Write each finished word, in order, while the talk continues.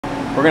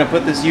We're going to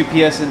put this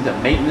UPS into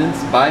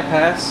maintenance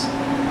bypass.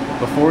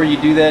 Before you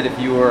do that, if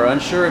you are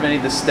unsure of any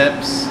of the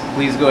steps,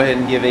 please go ahead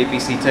and give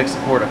APC Tech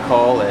Support a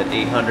call at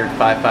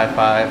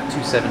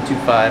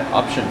 800-555-2725,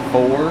 option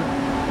 4.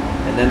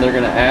 And then they're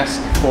going to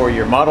ask for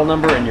your model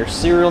number and your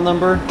serial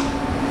number.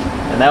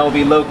 And that will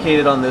be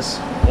located on this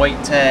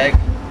white tag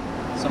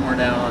somewhere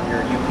down on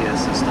your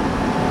UPS system.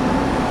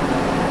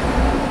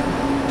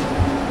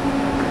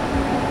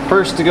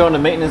 First, to go into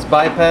maintenance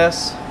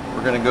bypass,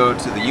 we're going to go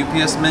to the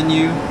UPS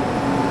menu,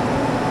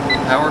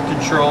 power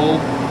control,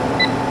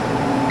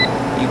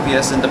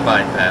 UPS into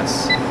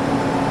bypass.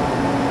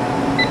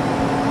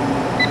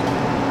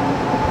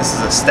 This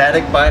is a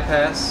static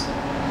bypass.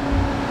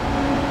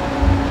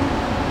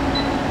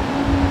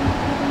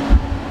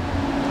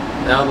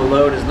 Now the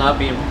load is not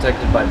being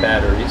protected by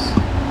batteries.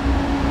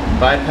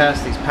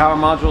 Bypass these power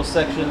module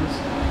sections,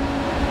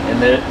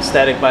 and the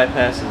static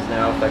bypass is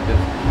now effective.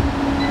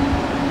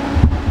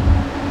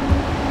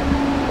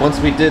 Once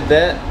we did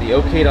that, the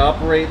OK to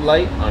operate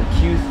light on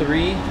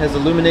Q3 has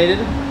illuminated.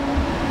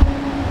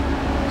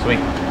 So we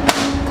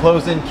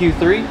close in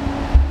Q3.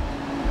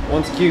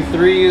 Once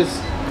Q3 is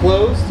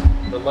closed,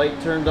 the light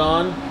turned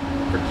on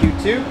for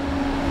Q2.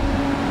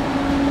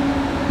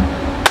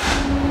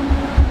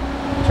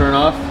 Turn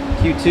off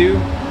Q2.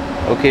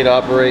 OK to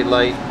operate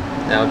light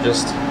now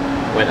just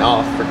went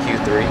off for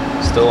Q3.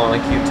 Still on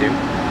a Q2.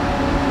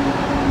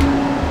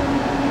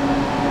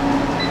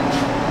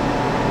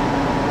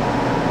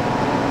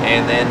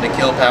 And then to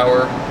kill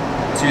power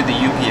to the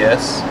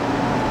UPS,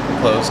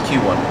 close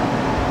Q1.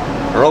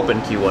 Or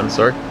open Q1,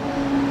 sorry.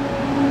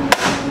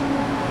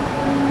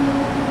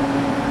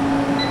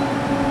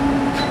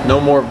 No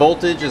more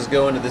voltage is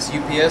going to this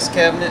UPS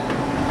cabinet.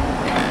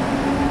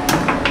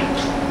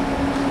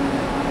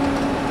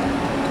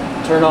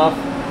 Turn off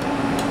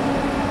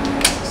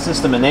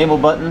system enable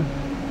button.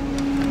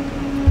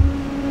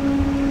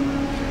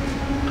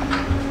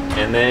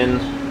 And then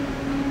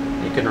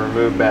you can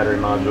remove battery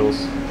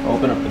modules.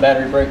 Open up the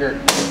battery breaker.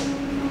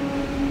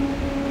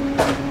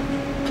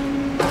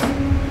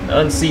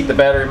 Unseat the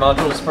battery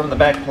modules from the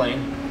back plane.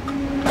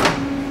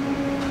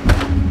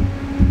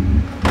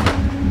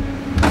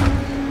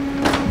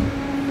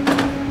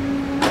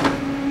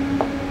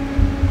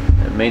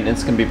 And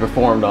maintenance can be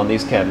performed on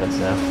these cabinets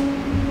now.